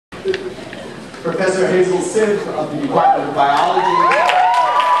Professor Hazel Sive of the Department of Biology.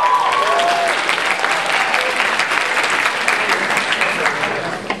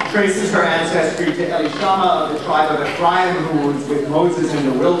 Traces her ancestry to Elishama of the tribe of Ephraim, who was with Moses in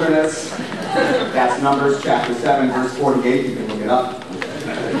the wilderness. That's Numbers chapter 7, verse 48. You can look it up.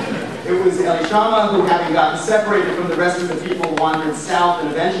 It was Elishama who, having gotten separated from the rest of the people, wandered south and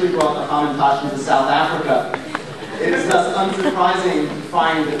eventually brought the Hamentashen to South Africa. It is thus unsurprising to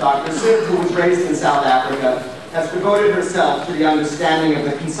find that Dr. Sive, who was raised in South Africa, has devoted herself to the understanding of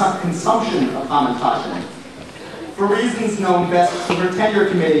the consumption of Hamentashen. For reasons known best to her tenure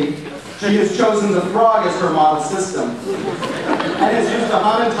committee, she has chosen the frog as her model system and has used a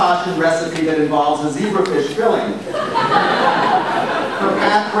Hamentashen recipe that involves a zebrafish filling. Her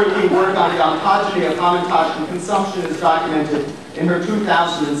path-breaking work on the ontogeny of Hamentashen consumption is documented in her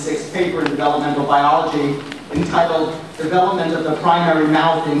 2006 paper in developmental biology entitled Development of the Primary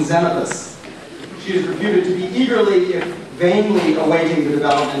Mouth in Xenopus. She is reputed to be eagerly, if vainly, awaiting the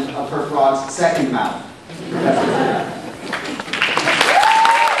development of her frog's second mouth.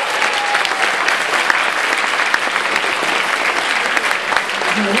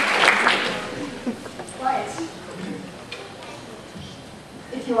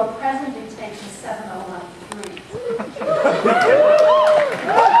 If you are presently taking 7013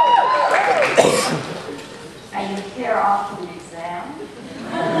 and you care after the exam,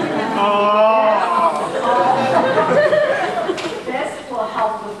 this will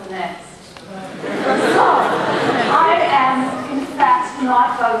help with the next. So, I am in fact not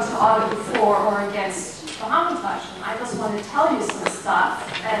going to argue for or against the Hamentashen. I just want to tell you some stuff,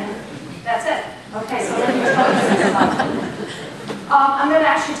 and that's it. Okay, so let me tell you some stuff. I'm going to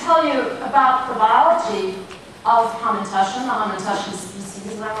actually tell you about the biology of Hamentashen, the Hamentashen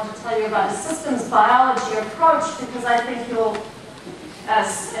species, and I want to tell you about a systems biology approach because I think you'll,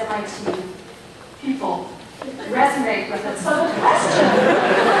 as MIT people, resonate with it. So the question really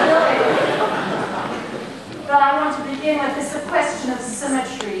that I want to begin with is the question of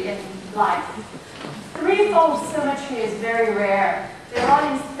symmetry in life. Threefold symmetry is very rare. There are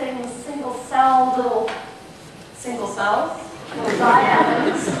these things, single-celled little single cells, little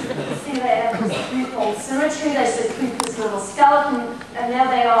diatoms. You see they have this threefold symmetry. They secrete this little skeleton, and there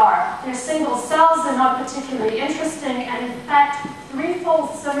they are. They're single cells. They're not particularly interesting, and in fact,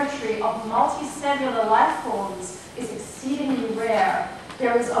 threefold symmetry of multicellular life forms is exceedingly rare.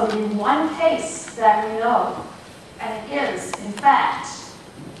 There is only one case that we know, and it is, in fact,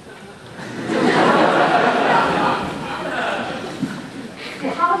 the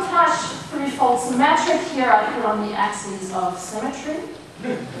Hamentashen threefold symmetric. Here I put on the axes of symmetry.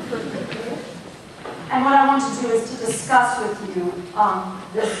 And what I want to do is to discuss with you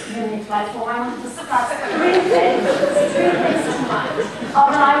this unique life form. I want to discuss three things tonight.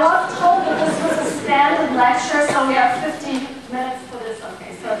 And I was told that this was a standard lecture, so we have 50 minutes for this.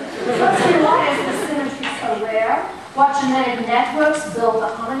 Okay, so let's see, why is the symmetry so rare? What genetic networks build the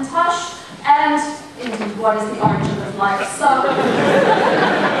Hamentashen? And indeed, what is the origin of life? So,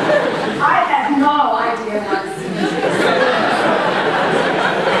 I have no idea what symmetry is.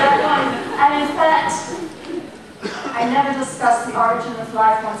 And in fact, I never discussed the origin of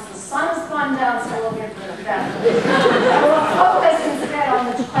life once the sun has gone down, so we'll get rid of that. We'll focus instead on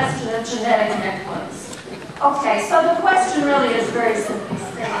the question of genetic networks. Okay, so the question really is very simply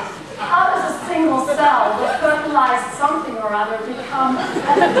stated. How does a single cell with fertilized something or other become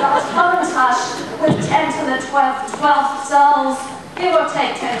an adult Hamentashen with 10 to the 12th cells, give or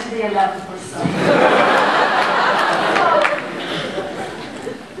take 10 to the 11th or so? So,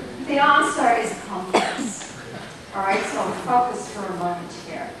 the answer is complex. All right, so focus for a moment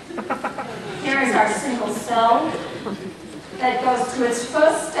here. Here is our single cell that goes to its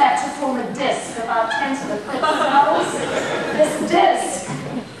first step to form a disc, about 10 to the 5th cells. This disc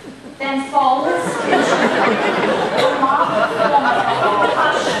then folds into the form of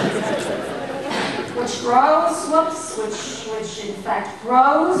Hamentashen, which grows, which in fact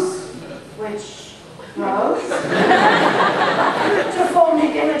grows, which grows, to form the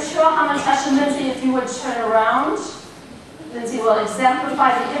immature Hamentashen. Lindsay, if you would turn around, Lindsay will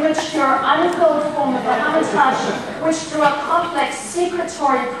exemplify the immature, unfilled form of the Hamentashen, which through a complex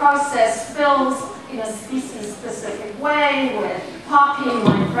secretory process fills in a species-specific way, with popping,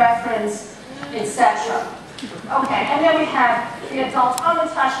 with reference, etc. Okay, and then we have the adult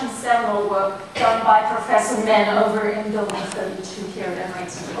Hamentashen seminal work done by Professor Men over in Building 32 here at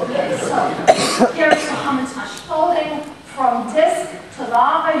MIT. Okay, so here is the Hamentashen folding from disc to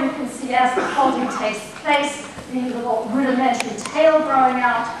larva. You can see as the folding takes place, the little rudimentary tail growing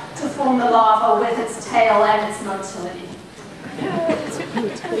out to form the larva with its tail and its motility.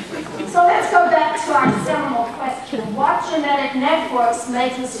 networks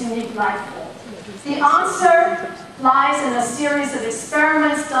make this unique life form? The answer lies in a series of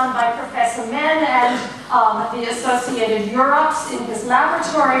experiments done by Professor Menn and the associated Europes in his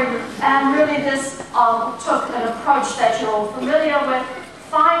laboratory, and really this took an approach that you're all familiar with: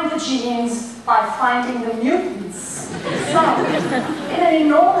 find the genes by finding the mutants. So, in an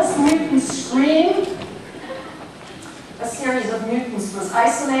enormous mutant screen, a series of mutants was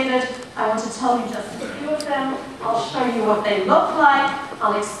isolated. I want to tell you just a few of them. I'll show you what they look like.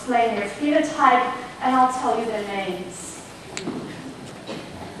 I'll explain their phenotype, and I'll tell you their names.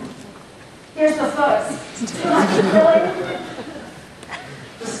 Here's the first. Hillel.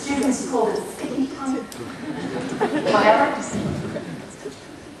 The students called it sticky tongue. Whatever.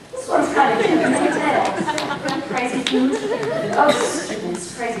 This one's kind of cute. Crazy students. Oh,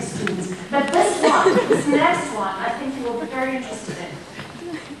 students, crazy students. But this next one, I think you will be very interested in.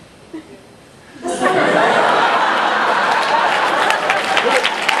 This one is...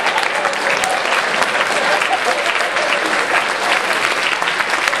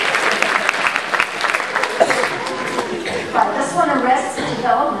 Right, this one arrests the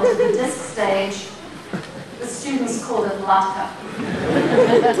development of the disc stage. The students called it Latke.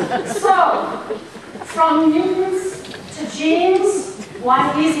 So, from mutants to genes,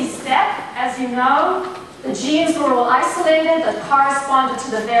 one easy step, as you know. The genes were all isolated that corresponded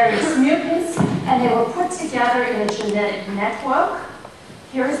to the various mutants, and they were put together in a genetic network.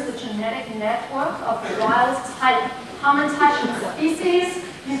 Here is the genetic network of the wild-type Hamentashen species.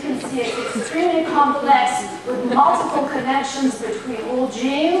 You can see it's extremely complex with multiple connections between all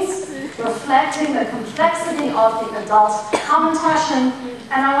genes, reflecting the complexity of the adult Hamentashen.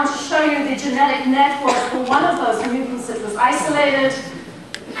 And I want to show you the genetic network for one of those mutants that was isolated.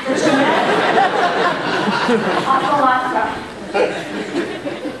 The genetic of the Latke.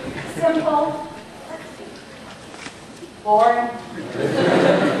 Simple, boring,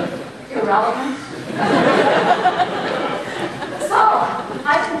 irrelevant. So,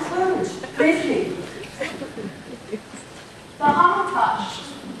 I conclude briefly. The Hamantash,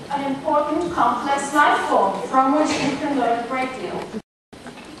 an important complex life form from which we can learn a great deal.